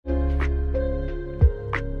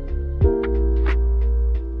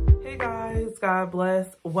God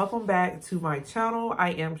bless. Welcome back to my channel.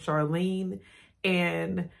 I am Charlene,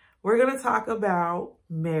 and we're going to talk about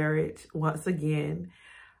marriage once again.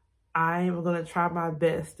 I am going to try my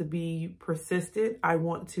best to be persistent. I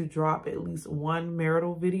want to drop at least one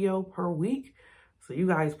marital video per week, so you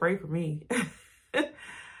guys pray for me.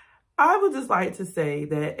 I would just like to say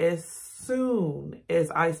that as soon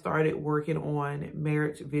as I started working on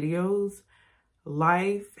marriage videos,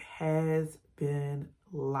 life has been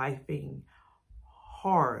lifing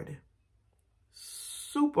hard,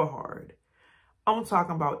 super hard. I'm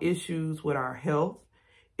talking about issues with our health,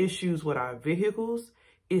 issues with our vehicles,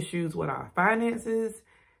 issues with our finances,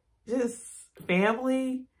 just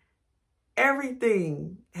family,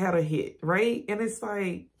 everything had a hit, right? And it's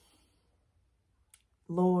like,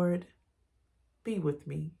 Lord, be with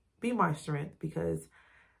me, be my strength, because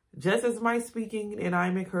just as my speaking and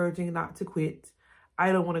I'm encouraging not to quit,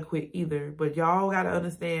 I don't want to quit either. But y'all got to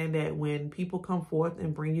understand that when people come forth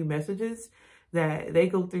and bring you messages, that they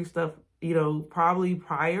go through stuff, you know, probably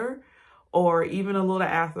prior or even a little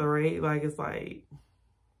after, right? Like, it's like,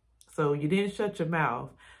 so you didn't shut your mouth.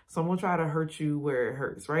 Someone try to hurt you where it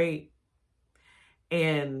hurts, right?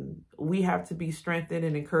 And we have to be strengthened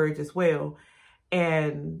and encouraged as well.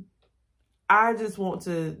 And I just want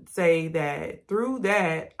to say that through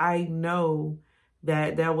that, I know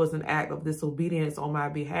that there was an act of disobedience on my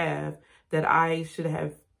behalf, that I should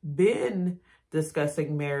have been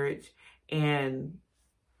discussing marriage and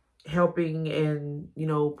helping and, you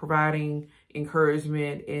know, providing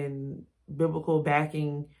encouragement and biblical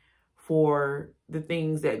backing for the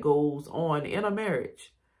things that goes on in a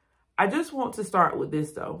marriage. I just want to start with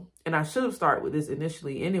this though, and I should have started with this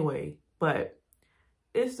initially anyway, but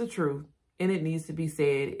it's the truth and it needs to be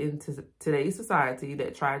said in today's society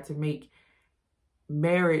that tried to make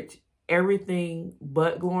marriage everything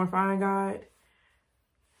but glorifying God.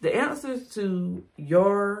 The answers to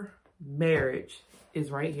your marriage is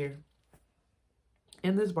right here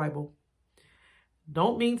in this Bible.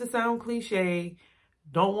 Don't mean to sound cliche.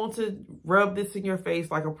 Don't want to rub this in your face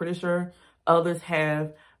like I'm pretty sure others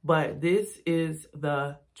have, but this is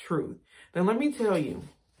the truth. Then let me tell you,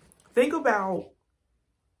 think about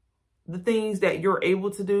the things that you're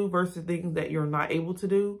able to do versus things that you're not able to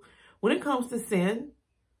do. When it comes to sin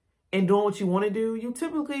and doing what you want to do, you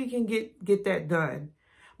typically can get that done.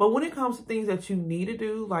 But when it comes to things that you need to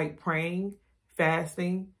do, like praying,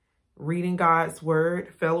 fasting, reading God's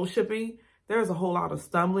word, fellowshipping, there's a whole lot of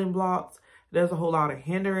stumbling blocks. There's a whole lot of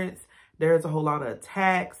hindrance. There's a whole lot of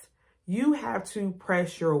attacks. You have to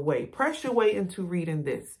press your way into reading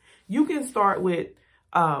this. You can start with,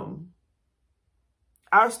 I'll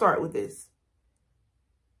start with this.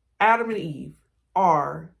 Adam and Eve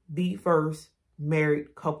are the first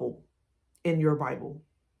married couple in your Bible.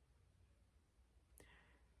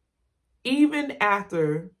 Even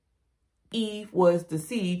after Eve was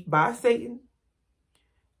deceived by Satan,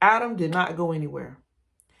 Adam did not go anywhere.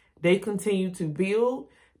 They continued to build,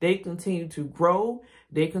 they continued to grow,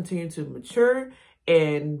 they continued to mature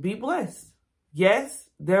and be blessed. Yes,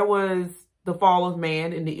 there was the fall of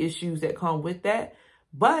man and the issues that come with that,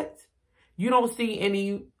 but you don't see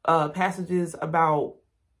any passages about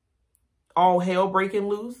all hell breaking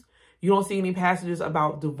loose. You don't see any passages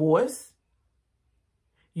about divorce.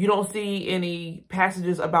 You don't see any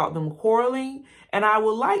passages about them quarreling. And I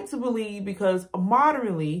would like to believe, because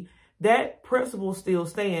modernly, that principle still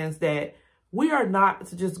stands, that we are not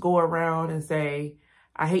to just go around and say,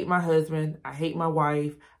 I hate my husband, I hate my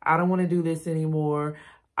wife, I don't want to do this anymore,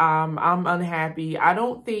 I'm unhappy. I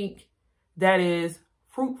don't think that is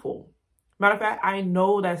fruitful. Matter of fact, I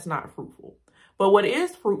know that's not fruitful. But what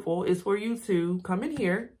is fruitful is for you to come in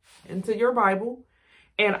here into your Bible.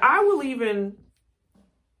 And I will even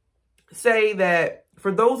say that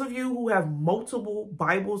for those of you who have multiple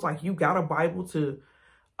Bibles, like you got a Bible to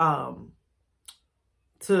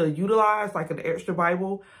utilize, like an extra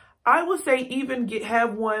Bible, I would say even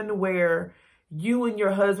have one where you and your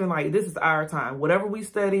husband, like, this is our time. Whatever we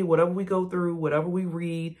study, whatever we go through, whatever we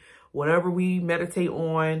read, whatever we meditate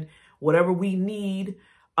on, whatever we need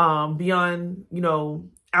beyond, you know,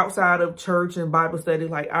 outside of church and Bible study,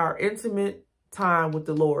 like our intimate time with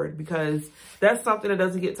the Lord, because that's something that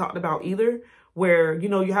doesn't get talked about either, where, you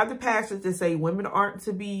know, you have the passage that say women aren't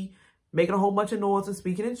to be making a whole bunch of noise and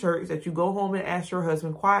speaking in church, that you go home and ask your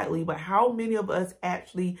husband quietly. But how many of us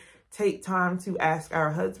actually take time to ask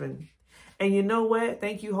our husband? And you know what?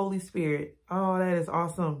 Thank you, Holy Spirit. Oh, that is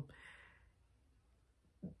awesome.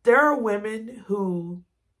 There are women who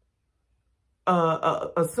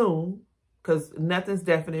assume, because nothing's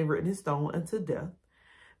definite written in stone unto death,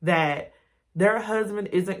 that their husband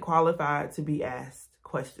isn't qualified to be asked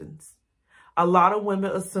questions. A lot of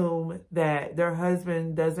women assume that their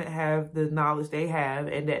husband doesn't have the knowledge they have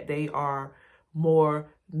and that they are more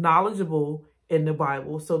knowledgeable in the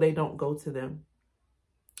Bible, so they don't go to them.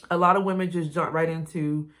 A lot of women just jump right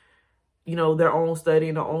into, you know, their own study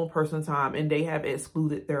and their own personal time, and they have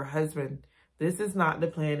excluded their husband. This is not the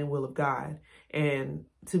plan and will of God. And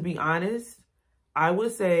to be honest, I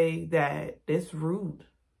would say that it's rude.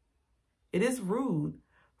 It is rude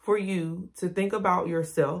for you to think about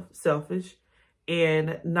yourself, selfish,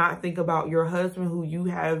 and not think about your husband who you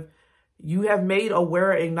have made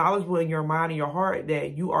aware and knowledgeable in your mind and your heart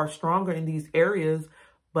that you are stronger in these areas,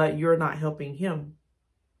 but you're not helping him.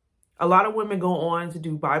 A lot of women go on to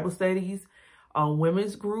do Bible studies,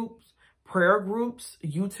 women's groups, prayer groups,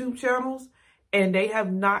 YouTube channels, and they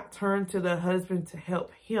have not turned to the husband to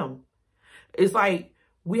help him. It's like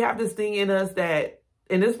we have this thing in us that,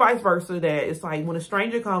 and it's vice versa, that it's like when a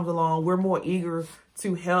stranger comes along, we're more eager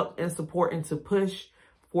to help and support and to push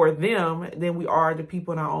for them than we are the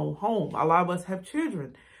people in our own home. A lot of us have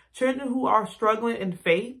children who are struggling in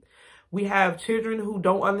faith. We have children who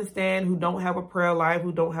don't understand, who don't have a prayer life,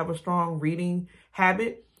 who don't have a strong reading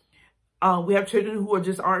habit. We have children who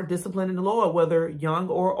aren't disciplined in the Lord, whether young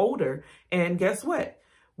or older. And guess what?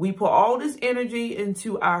 We put all this energy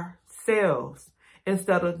into ourselves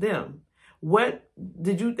instead of them. What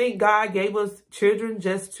did you think God gave us children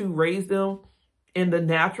just to raise them in the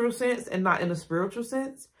natural sense and not in the spiritual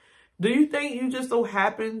sense? Do you think you just so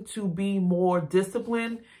happen to be more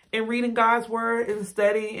disciplined in reading God's word and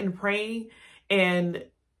studying and praying, and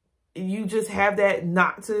you just have that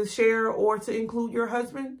not to share or to include your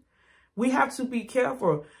husband? We have to be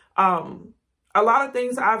careful. A lot of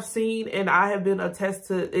things I've seen, and I have been attest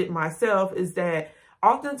to it myself, is that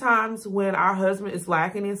oftentimes when our husband is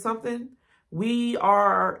lacking in something, we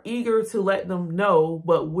are eager to let them know,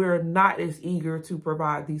 but we're not as eager to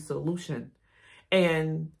provide the solution.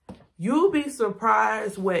 And you'll be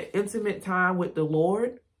surprised what intimate time with the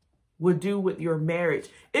Lord would do with your marriage.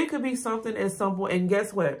 It could be something as simple. And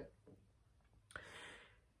guess what?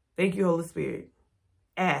 Thank you, Holy Spirit.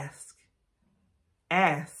 Ask.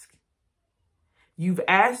 Ask. You've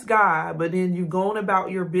asked God, but then you've gone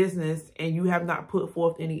about your business and you have not put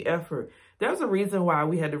forth any effort. There's a reason why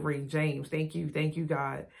we had to read James. Thank you,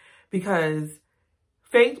 God. Because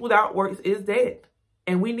faith without works is dead.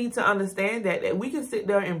 And we need to understand that we can sit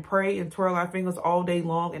there and pray and twirl our fingers all day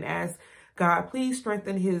long and ask God, please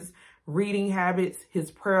strengthen his reading habits,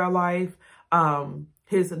 his prayer life,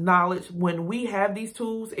 his knowledge. When we have these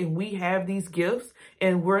tools and we have these gifts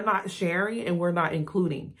and we're not sharing and we're not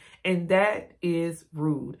including, and that is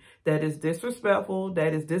rude. That is disrespectful.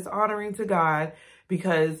 That is dishonoring to God,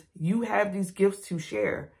 because you have these gifts to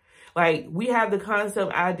share. Like, we have the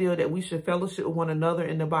concept idea that we should fellowship with one another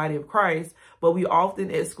in the body of Christ, but we often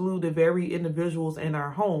exclude the very individuals in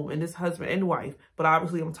our home, and this husband and wife. But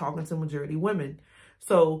obviously I'm talking to majority women.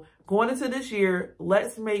 So going into this year,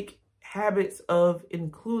 let's make habits of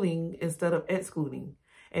including instead of excluding.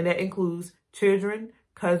 And that includes children,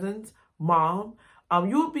 cousins, mom.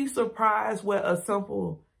 You would be surprised what a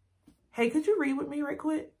simple, hey, could you read with me right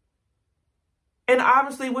quick? And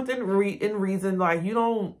obviously within reason, like, you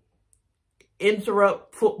don't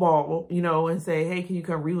interrupt football, you know, and say, hey, can you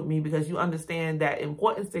come read with me? Because you understand that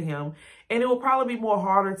importance to him. And it will probably be more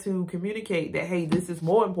harder to communicate that, hey, this is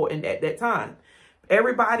more important at that time.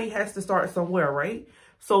 Everybody has to start somewhere, right?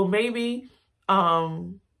 So maybe, I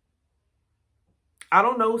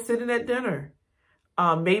don't know, sitting at dinner.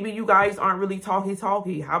 Maybe you guys aren't really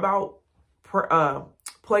talky. How about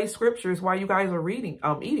play scriptures while you guys are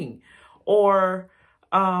eating? Or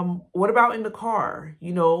what about in the car?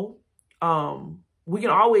 You know, we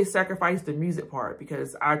can always sacrifice the music part,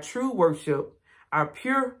 because our true worship, our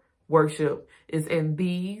pure worship, is in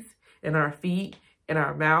these, in our feet, in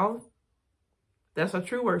our mouth. That's our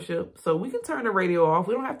true worship. So we can turn the radio off.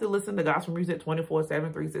 We don't have to listen to gospel music 24/7,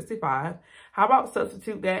 365. How about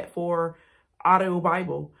substitute that for audio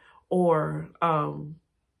Bible? Or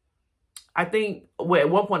I think, well, at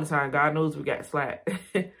one point in time, God knows we got slack.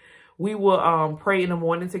 We will pray in the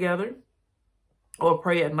morning together, or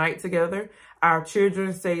pray at night together. Our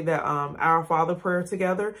children say that Our Father prayer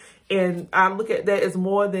together. And I look at that as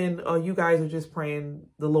more than you guys are just praying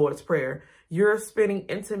the Lord's Prayer. You're spending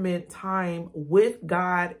intimate time with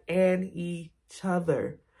God and each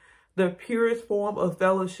other. The purest form of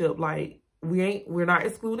fellowship. Like, we're not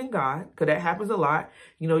excluding God, because that happens a lot.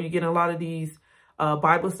 You know, you get a lot of these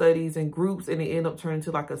Bible studies and groups, and they end up turning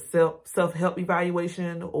to like a self-help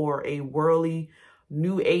evaluation or a worldly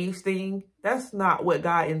new age thing. That's not what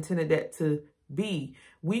God intended that to be.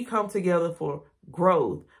 We come together for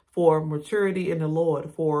growth, for maturity in the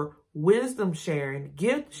Lord, for wisdom sharing,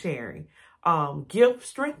 gift sharing, gift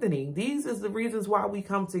strengthening. These is the reasons why we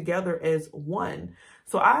come together as one.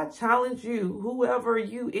 So I challenge you, whoever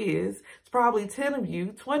you is, it's probably 10 of you,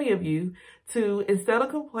 20 of you, to instead of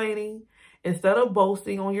complaining, instead of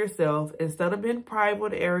boasting on yourself, instead of being prideful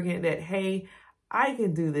and arrogant that, hey, I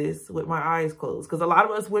can do this with my eyes closed. Because a lot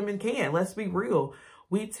of us women can. Let's be real.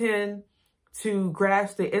 We tend to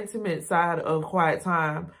grasp the intimate side of quiet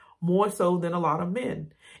time more so than a lot of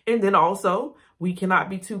men. And then also, we cannot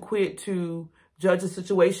be too quick to judge a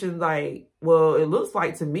situation like, well, it looks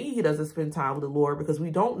like to me he doesn't spend time with the Lord, because we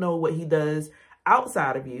don't know what he does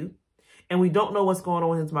outside of you. And we don't know what's going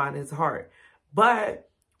on in his mind and his heart. But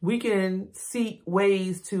we can seek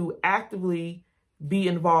ways to actively be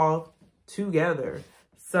involved together.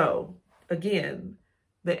 So, again,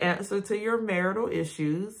 the answer to your marital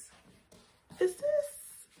issues is this.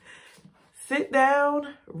 Sit down,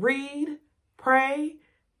 read, pray,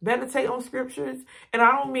 meditate on scriptures. And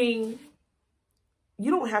I don't mean,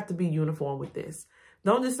 you don't have to be uniform with this.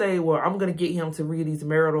 Don't just say, well, I'm going to get him to read these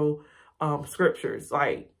marital scriptures.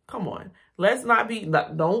 Like, come on. Let's not be,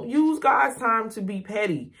 don't use God's time to be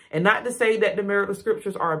petty. And not to say that the marital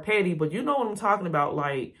scriptures are petty, but you know what I'm talking about.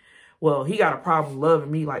 Like, well, he got a problem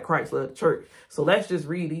loving me like Christ loved the church, so let's just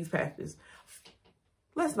read these passages.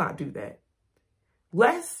 Let's not do that.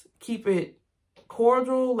 Let's keep it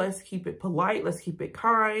cordial. Let's keep it polite. Let's keep it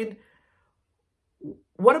kind.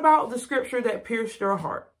 What about the scripture that pierced your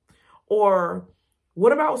heart? Or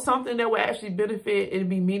what about something that would actually benefit and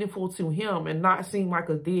be meaningful to him and not seem like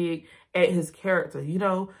a dig at his character? You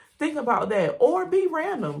know, think about that. Or be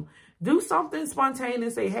random. Do something spontaneous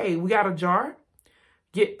and say, hey, we got a jar.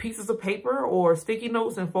 Get pieces of paper or sticky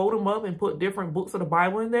notes and fold them up and put different books of the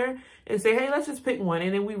Bible in there and say, hey, let's just pick one,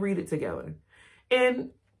 and then we read it together. And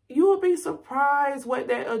you will be surprised what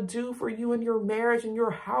that will do for you and your marriage and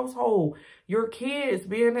your household, your kids,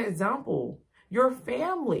 being an example, your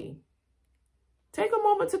family. Take a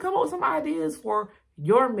moment to come up with some ideas for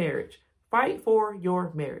your marriage. Fight for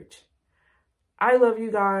your marriage. I love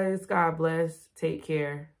you guys. God bless. Take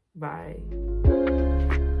care. Bye.